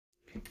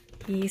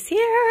He's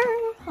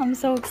here. I'm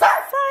so excited.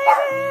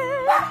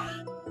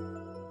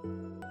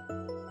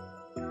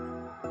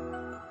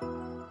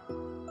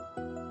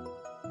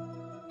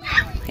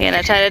 You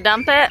gonna try to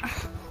dump it?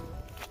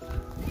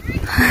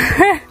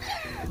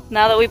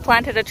 Now that we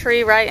planted a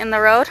tree right in the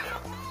road?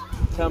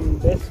 Come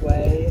this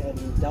way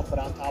and dump it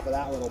on top of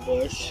that little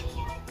bush.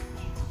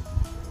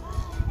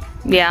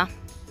 Yeah,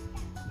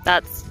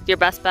 that's your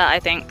best bet, I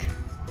think.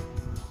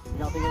 You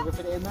don't think you're gonna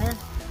fit it in there?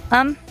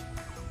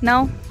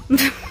 No.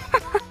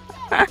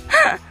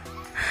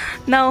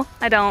 No,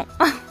 I don't.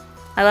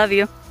 I love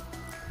you.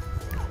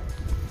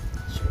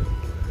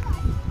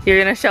 You're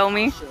gonna show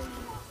me?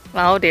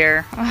 Oh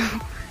dear.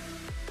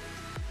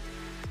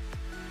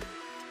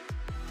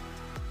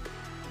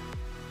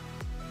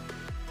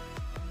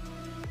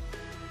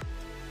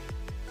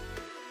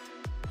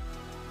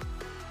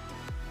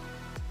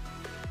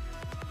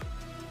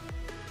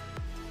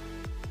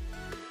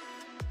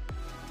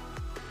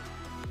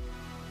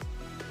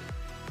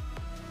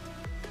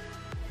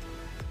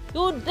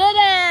 You did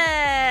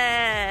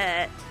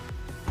it!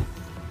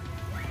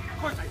 Of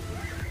course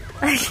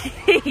I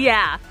did.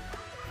 Yeah.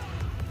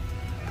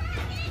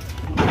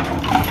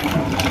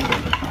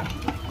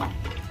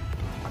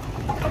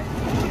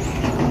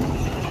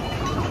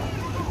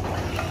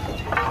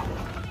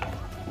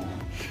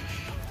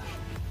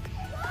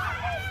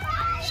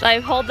 Should I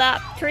hold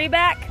that tree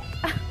back?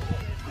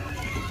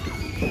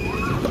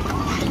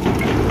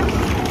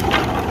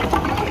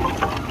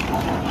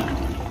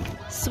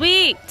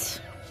 Sweet!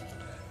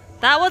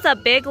 That was a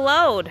big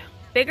load.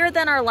 Bigger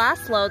than our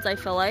last loads, I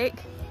feel like.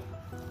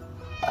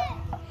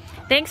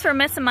 Thanks for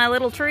missing my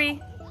little tree.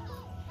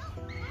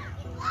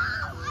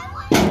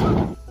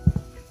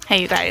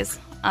 Hey you guys,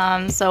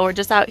 so we're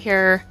just out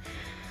here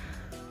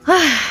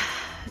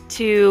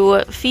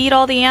to feed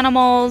all the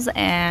animals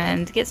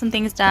and get some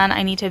things done.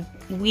 I need to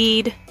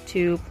weed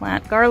to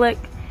plant garlic.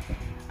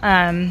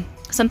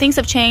 Some things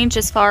have changed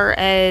as far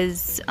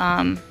as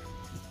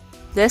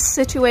this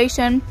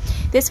situation.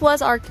 This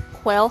was our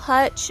quail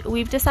hutch.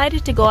 We've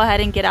decided to go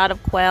ahead and get out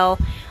of quail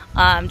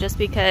just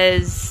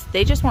because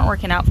they just weren't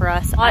working out for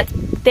us. But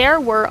there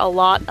were a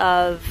lot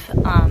of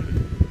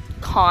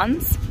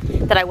cons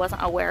that I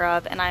wasn't aware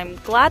of, and I'm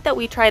glad that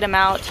we tried them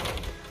out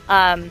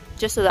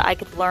just so that I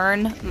could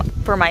learn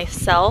for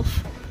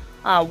myself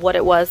what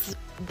it was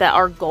that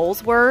our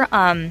goals were.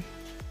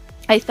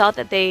 I thought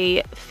that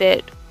they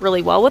fit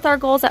really well with our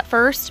goals at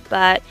first,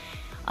 but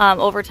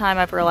over time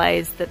I've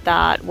realized that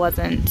that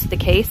wasn't the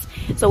case.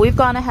 So we've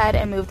gone ahead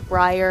and moved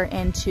Briar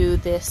into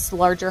this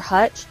larger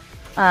hutch,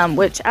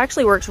 which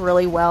actually works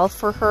really well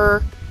for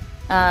her.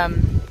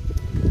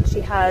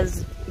 She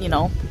has, you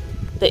know,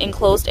 the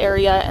enclosed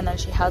area, and then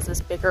she has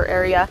this bigger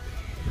area.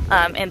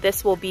 And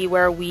this will be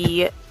where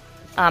we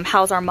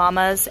house our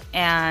mamas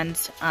and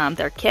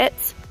their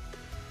kits.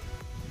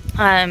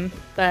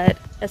 But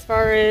as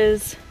far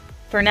as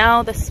for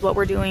now, this is what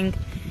we're doing.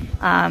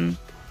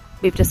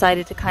 We've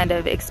decided to kind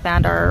of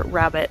expand our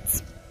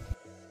rabbits.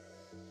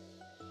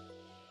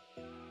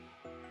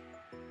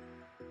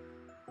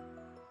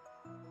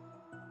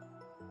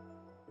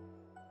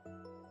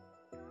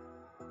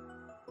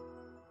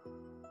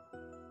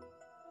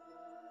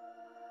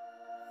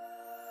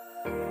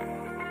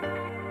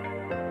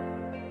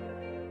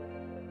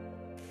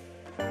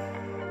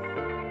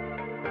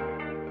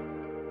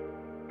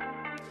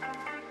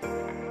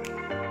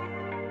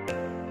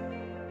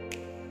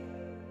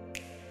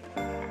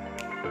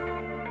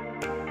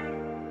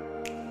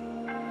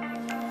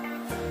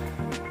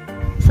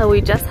 So we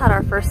just had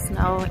our first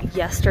snow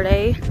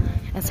yesterday,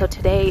 and so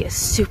today is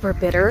super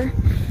bitter.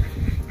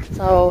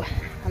 So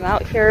I'm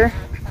out here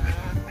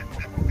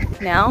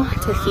now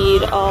to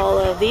feed all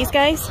of these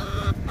guys,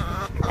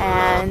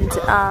 and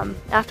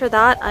after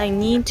that I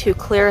need to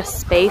clear a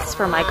space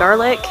for my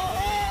garlic.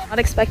 Not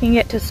expecting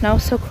it to snow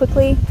so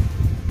quickly,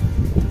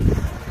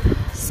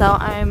 so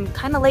I'm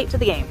kind of late to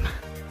the game.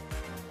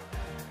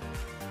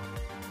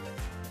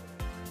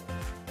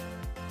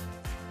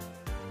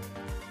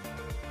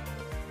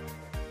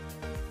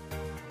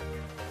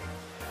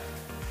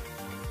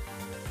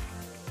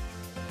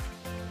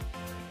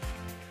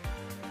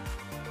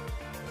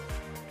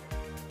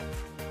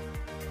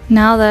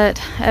 Now that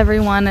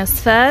everyone is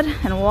fed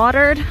and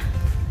watered,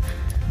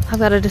 I've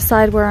got to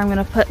decide where I'm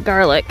going to put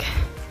garlic.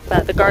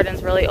 But the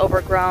garden's really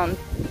overgrown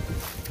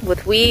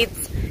with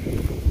weeds,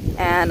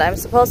 and I'm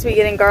supposed to be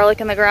getting garlic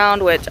in the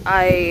ground, which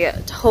I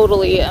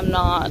totally am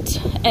not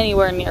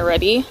anywhere near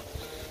ready.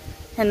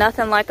 And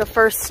nothing like a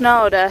first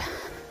snow to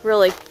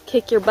really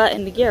kick your butt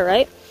into gear,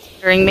 right?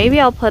 Maybe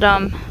I'll put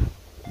them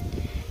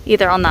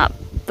either on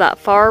that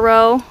far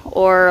row,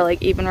 or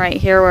like even right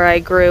here where I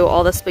grew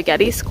all the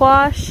spaghetti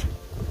squash.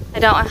 I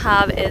don't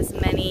have as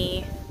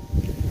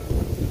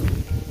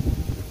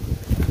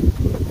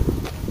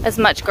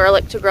much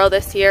garlic to grow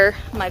this year.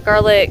 My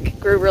garlic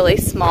grew really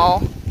small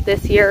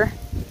this year,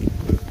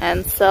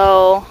 and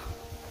so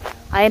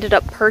I ended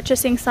up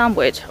purchasing some,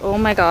 which, oh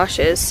my gosh,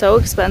 is so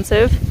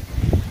expensive.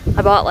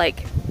 I bought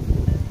like,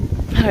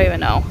 I don't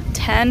even know,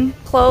 10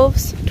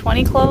 cloves,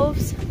 20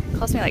 cloves. It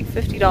cost me like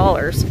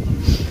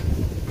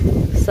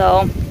 $50.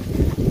 So,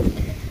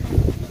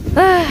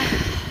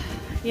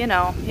 you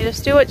know, you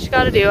just do what you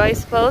gotta do, I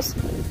suppose.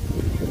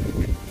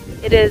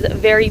 It is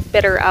very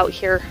bitter out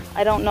here.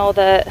 I don't know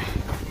that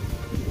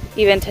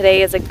even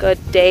today is a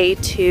good day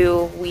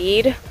to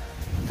weed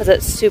because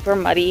it's super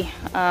muddy.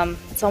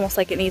 It's almost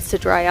like it needs to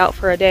dry out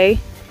for a day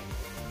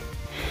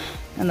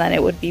and then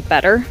it would be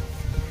better.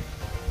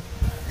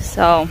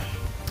 So,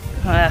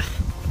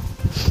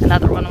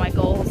 another one of my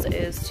goals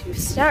is to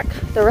stack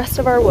the rest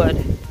of our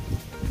wood.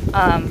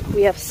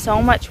 We have so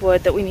much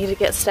wood that we need to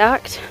get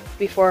stacked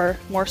before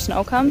more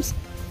snow comes.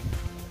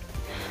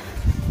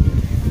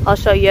 I'll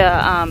show you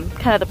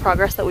kind of the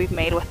progress that we've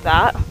made with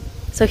that.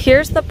 So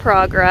here's the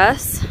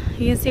progress.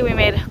 You can see we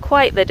made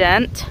quite the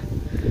dent,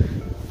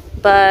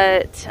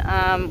 but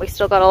we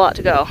still got a lot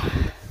to go.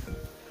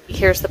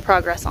 Here's the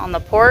progress on the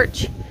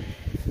porch.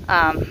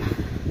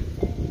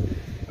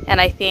 And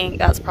I think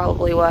that's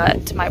probably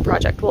what my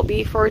project will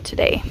be for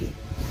today.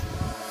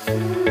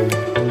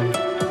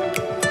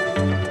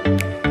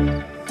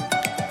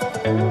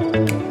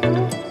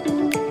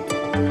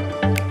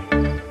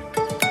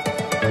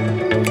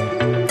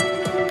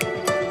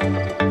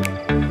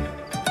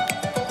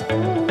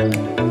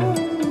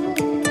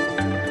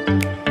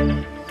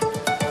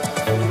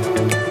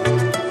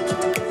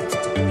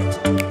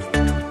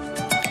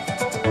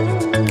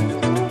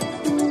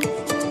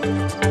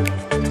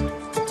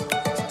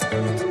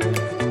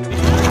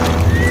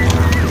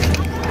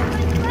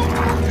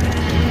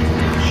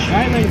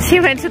 She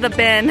went to the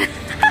bin. You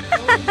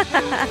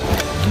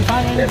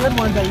find any good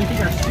ones that you think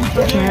are super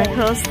good? There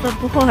goes the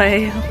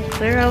boy.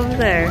 They're over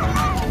there.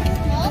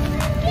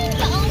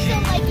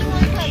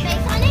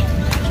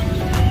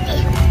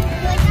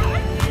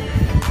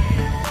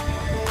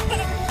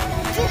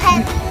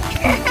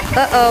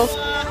 Uh-oh.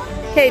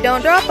 Hey,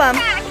 don't drop them.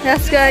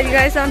 That's good. You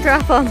guys don't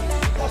drop them.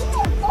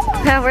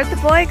 Now, where'd the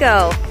boy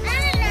go?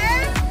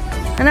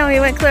 I know,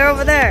 he went clear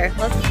over there.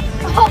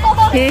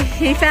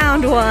 He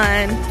found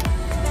one.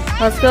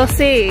 Let's go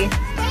see. Did you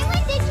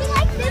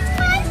like this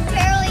one?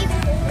 Barely.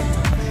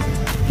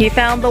 He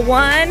found the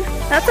one.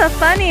 That's a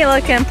funny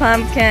looking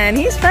pumpkin.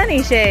 He's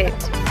funny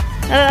shaped.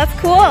 Oh, that's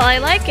cool. I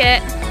like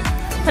it.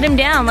 Put him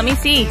down. Let me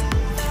see.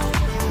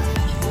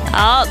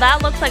 Oh,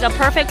 that looks like a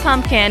perfect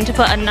pumpkin to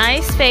put a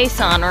nice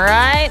face on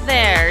right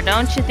there.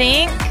 Don't you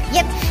think?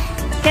 Yep.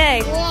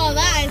 Okay. Whoa,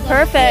 that is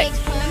perfect. A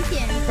big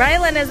pumpkin.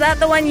 Rylan, is that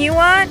the one you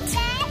want?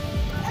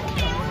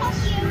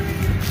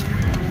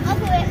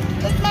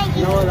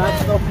 No,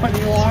 that's the one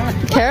you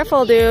want.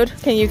 Careful, dude.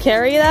 Can you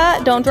carry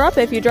that? Don't drop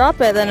it. If you drop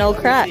it, then it'll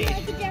crack.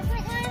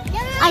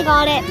 I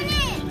got it.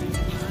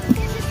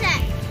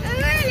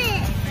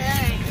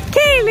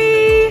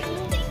 Kaylee,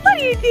 what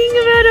do you think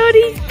about all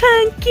these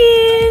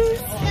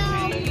pumpkins?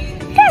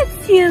 That's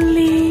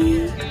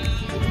silly.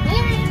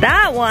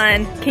 That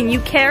one, can you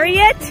carry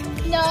it?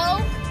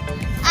 No,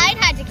 I'd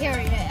have to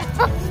carry it. I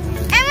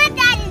want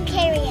Dad to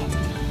carry it.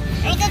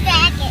 I can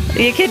drag it.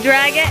 You can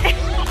drag it?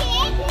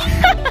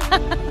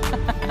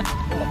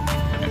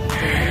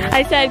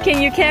 I said,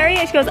 can you carry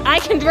it? She goes, I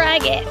can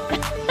drag it.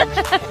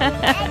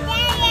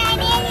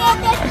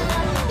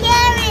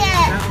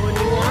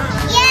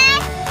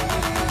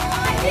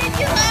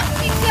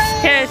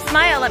 Here,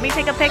 smile. Let me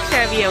take a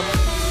picture of you.